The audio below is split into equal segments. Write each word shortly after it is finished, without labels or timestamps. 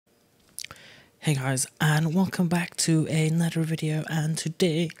Hey guys, and welcome back to another video. And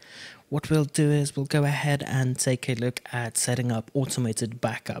today what we'll do is we'll go ahead and take a look at setting up automated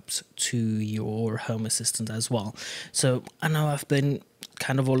backups to your Home Assistant as well. So I know I've been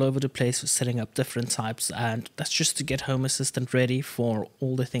kind of all over the place with setting up different types, and that's just to get Home Assistant ready for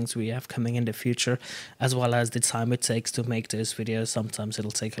all the things we have coming in the future, as well as the time it takes to make those videos. Sometimes it'll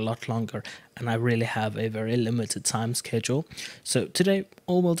take a lot longer, and I really have a very limited time schedule. So today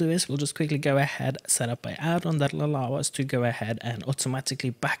all we'll do is we'll just quickly go ahead, set up an add-on that'll allow us to go ahead and automatically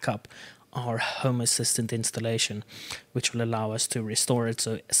back up our Home Assistant installation, which will allow us to restore it.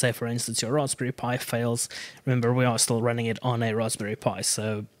 So say for instance your Raspberry Pi fails, remember we are still running it on a Raspberry Pi,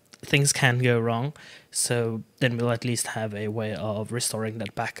 so things can go wrong. So then we'll at least have a way of restoring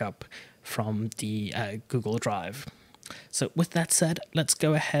that backup from the Google Drive. So with that said, let's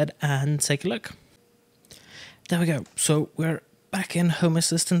go ahead and take a look. There we go. So we're back in Home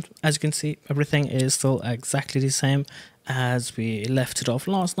Assistant. As you can see, everything is still exactly the same as we left it off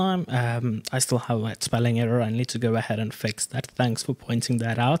last time. I still have that spelling error. I need to go ahead and fix that. Thanks for pointing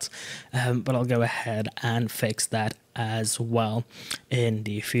that out. But I'll go ahead and fix that as well in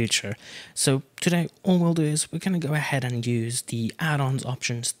the future. So today all we'll do is we're going to go ahead and use the add-ons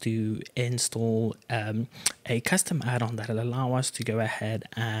options to install a custom add-on that will allow us to go ahead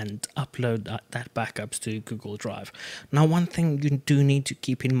and upload that backups to Google Drive. Now, one thing you do need to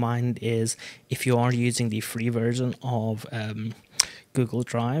keep in mind is if you are using the free version of Google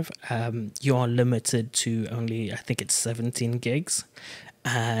Drive, you are limited to only, I think it's 17 gigs.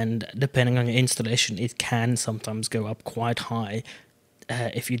 And depending on your installation, it can sometimes go up quite high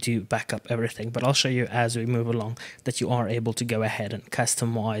if you do back up everything. But I'll show you as we move along that you are able to go ahead and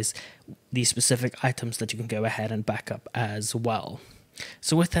customize the specific items that you can go ahead and back up as well.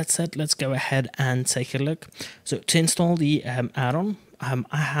 So with that said, let's go ahead and take a look. So to install the add-on,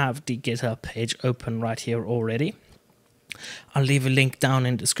 I have the GitHub page open right here already. I'll leave a link down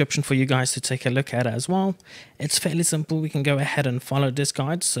in the description for you guys to take a look at as well. It's fairly simple. We can go ahead and follow this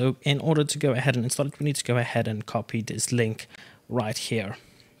guide. So in order to go ahead and install it, we need to go ahead and copy this link right here.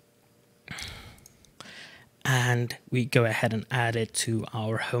 And we go ahead and add it to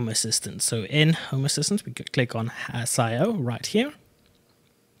our Home Assistant. So in Home Assistant, we click on Has.io right here.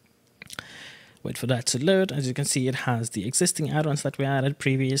 Wait for that to load. As you can see, it has the existing add-ons that we added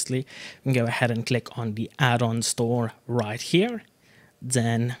previously. We can go ahead and click on the add-on store right here.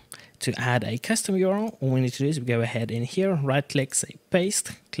 Then to add a custom URL, all we need to do is we go ahead in here, right click, say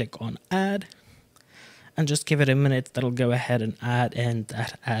paste, click on add, and just give it a minute. That'll go ahead and add in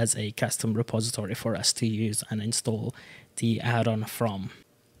that as a custom repository for us to use and install the add-on from.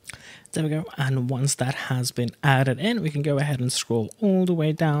 There we go, and once that has been added in, we can go ahead and scroll all the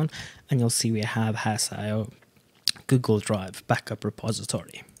way down and you'll see we have Has.io Google Drive backup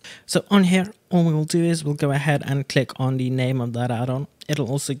repository. So on here, all we will do is we'll go ahead and click on the name of that add-on. It'll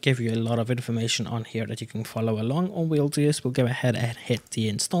also give you a lot of information on here that you can follow along. All we'll do is we'll go ahead and hit the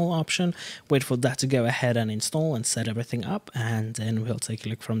install option, wait for that to go ahead and install and set everything up, and then we'll take a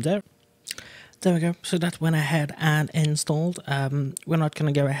look from there. There we go. So that went ahead and installed. We're not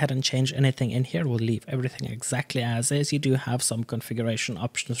going to go ahead and change anything in here. We'll leave everything exactly as is. You do have some configuration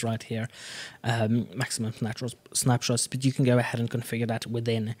options right here, maximum snapshots, but you can go ahead and configure that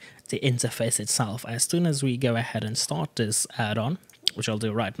within the interface itself. As soon as we go ahead and start this add-on, which I'll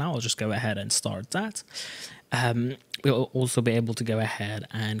do right now, I'll just go ahead and start that. We'll also be able to go ahead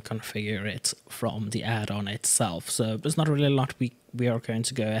and configure it from the add-on itself. So there's not really a lot we are going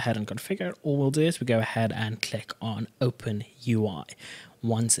to go ahead and configure. All we'll do is we go ahead and click on Open UI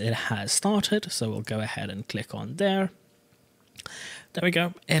once it has started. So we'll go ahead and click on there. There we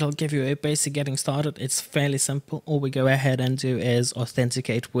go. It'll give you a basic getting started. It's fairly simple. All we go ahead and do is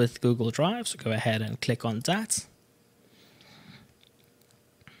authenticate with Google Drive. So go ahead and click on that.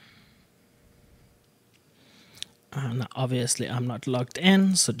 And obviously I'm not logged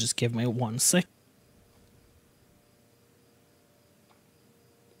in, so just give me 1 sec.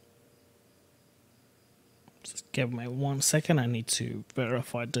 Just give me 1 second. I need to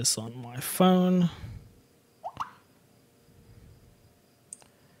verify this on my phone.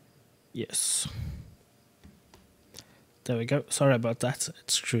 Yes. There we go. Sorry about that.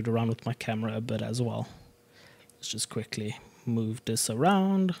 It screwed around with my camera a bit as well. Let's just quickly move this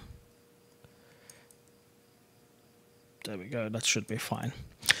around. There we go, that should be fine.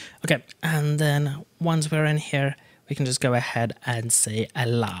 Okay, and then once we're in here, we can just go ahead and say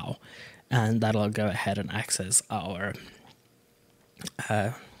allow, and that'll go ahead and access our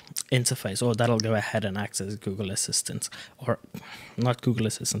interface, or that'll go ahead and access Google Assistant, or not Google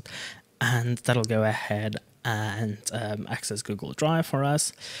Assistant, and that'll go ahead and access Google Drive for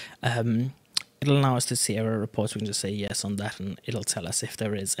us. it'll allow us to see error reports. We can just say yes on that and it'll tell us if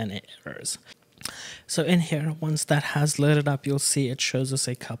there is any errors. So in here, once that has loaded up, you'll see it shows us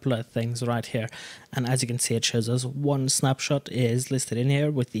a couple of things right here. And as you can see, it shows us one snapshot is listed in here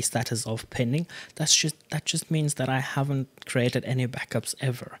with the status of pending. That just means that I haven't created any backups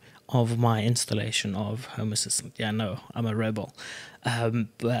ever of my installation of Home Assistant. Yeah, no, I'm a rebel.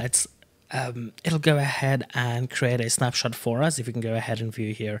 But it'll go ahead and create a snapshot for us. If you can go ahead and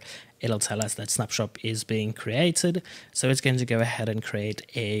view here, it'll tell us that snapshot is being created. So it's going to go ahead and create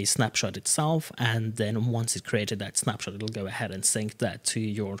a snapshot itself, and then once it created that snapshot, it'll go ahead and sync that to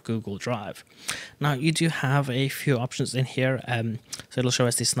your Google Drive. Now you do have a few options in here. So it'll show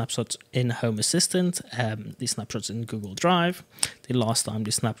us the snapshots in Home Assistant, the snapshots in Google Drive. The last time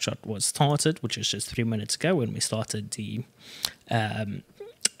the snapshot was started, which is just 3 minutes ago when we started the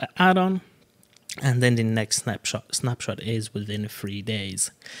add-on, and then the next snapshot is within 3 days.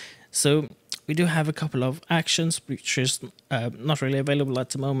 So we do have a couple of actions which is not really available at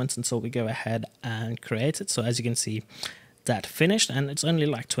the moment until we go ahead and create it. So as you can see, that finished, and it's only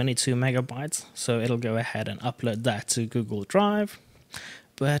like 22 megabytes, so it'll go ahead and upload that to Google Drive.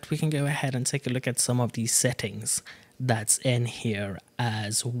 But we can go ahead and take a look at some of these settings that's in here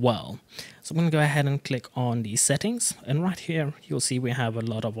as well. So I'm going to go ahead and click on the settings, and right here you'll see we have a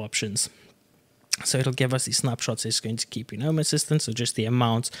lot of options. So it'll give us the snapshots it's going to keep in Home Assistant, so just the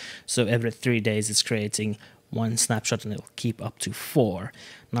amount. So every 3 days it's creating one snapshot, and it'll keep up to 4.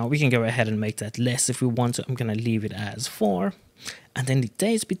 Now we can go ahead and make that less if we want to. I'm going to leave it as 4. And then the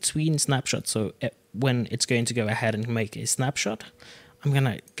days between snapshots, so when it's going to go ahead and make a snapshot, I'm going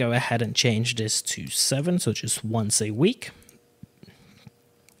to go ahead and change this to 7, so just once a week.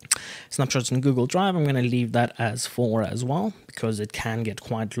 Snapshots in Google Drive, I'm going to leave that as 4 as well, because it can get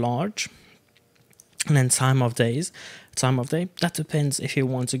quite large. And then time of day, that depends if you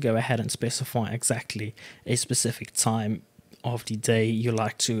want to go ahead and specify exactly a specific time of the day you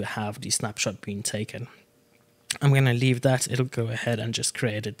like to have the snapshot being taken. I'm going to leave that. It'll go ahead and just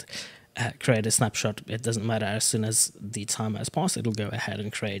create a snapshot. It doesn't matter, as soon as the time has passed, it'll go ahead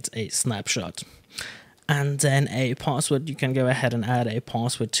and create a snapshot. And then a password, you can go ahead and add a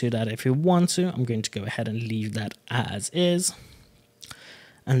password to that if you want to. I'm going to go ahead and leave that as is.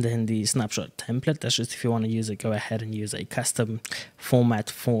 And then the snapshot template, that's just if you want to use it, go ahead and use a custom format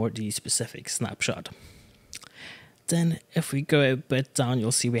for the specific snapshot. Then if we go a bit down,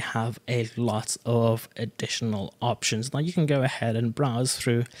 you'll see we have a lot of additional options. Now you can go ahead and browse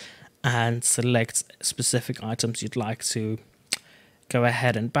through and select specific items you'd like to go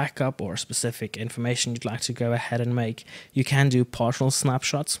ahead and back up, or specific information you'd like to go ahead and make. You can do partial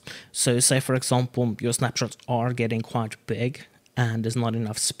snapshots. So say for example, your snapshots are getting quite big and there's not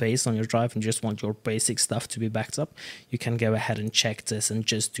enough space on your drive and you just want your basic stuff to be backed up, you can go ahead and check this and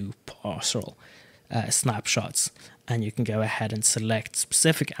just do partial snapshots. And you can go ahead and select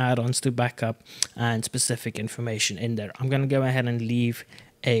specific add-ons to back up and specific information in there. I'm going to go ahead and leave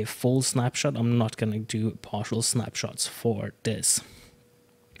a full snapshot. I'm not going to do partial snapshots for this.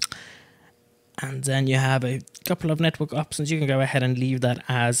 And then you have a couple of network options. You can go ahead and leave that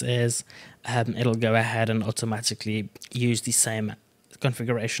as is. It'll go ahead and automatically use the same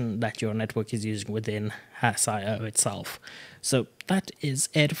configuration that your network is using within HassIO itself. So that is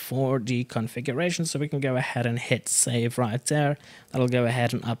it for the configuration. So we can go ahead and hit save right there. That'll go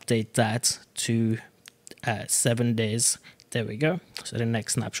ahead and update that to 7 days. There we go. So the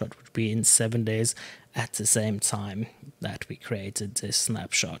next snapshot would be in 7 days at the same time that we created this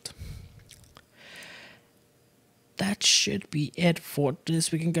snapshot. That should be it for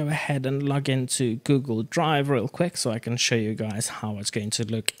this. We can go ahead and log into Google Drive real quick so I can show you guys how it's going to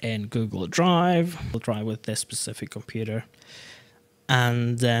look in Google Drive. We'll try with this specific computer.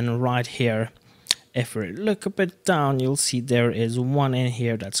 And then right here, if we look a bit down, you'll see there is one in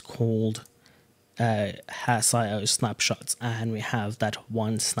here that's called HassIO snapshots, and we have that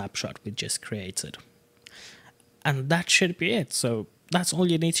one snapshot we just created. And that should be it. So that's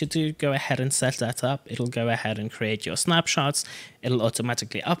all you need to do. Go ahead and set that up. It'll go ahead and create your snapshots. It'll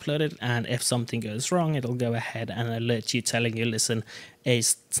automatically upload it, and if something goes wrong, it'll go ahead and alert you, telling you, listen, a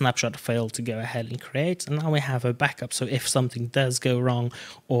snapshot failed to go ahead and create. And now we have a backup, so if something does go wrong,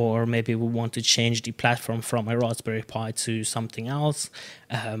 or maybe we want to change the platform from a Raspberry Pi to something else,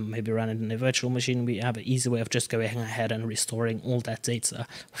 maybe run it in a virtual machine, we have an easy way of just going ahead and restoring all that data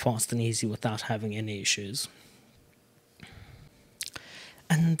fast and easy without having any issues.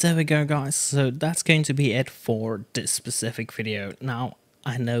 And there we go, guys. So that's going to be it for this specific video. Now,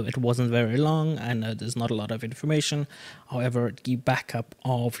 I know it wasn't very long. I know there's not a lot of information. However, the backup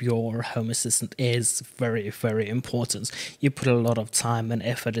of your Home Assistant is very, very important. You put a lot of time and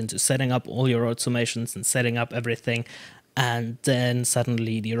effort into setting up all your automations and setting up everything, and then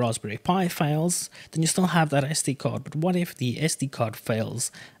suddenly the Raspberry Pi fails, then you still have that SD card. But what if the SD card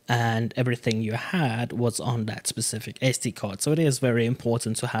fails and everything you had was on that specific SD card? So it is very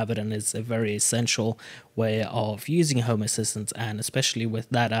important to have it, and it's a very essential way of using Home Assistant. And especially with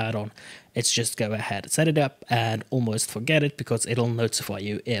that add-on, it's just go ahead, set it up, and almost forget it, because it'll notify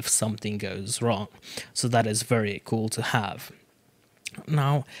you if something goes wrong. So that is very cool to have.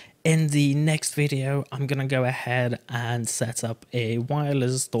 Now, in the next video, I'm going to go ahead and set up a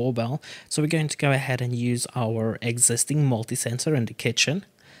wireless doorbell. So we're going to go ahead and use our existing multi-sensor in the kitchen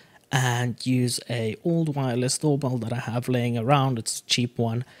and use a old wireless doorbell that I have laying around. It's a cheap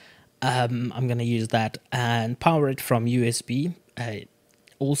one. I'm going to use that and power it from USB.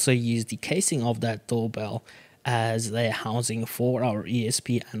 Also use the casing of that doorbell as a housing for our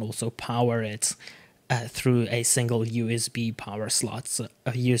ESP, and also power it through a single USB power slot, so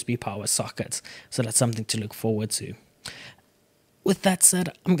a USB power socket. So that's something to look forward to. With that said,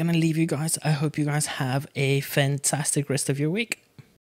 I'm going to leave you guys. I hope you guys have a fantastic rest of your week,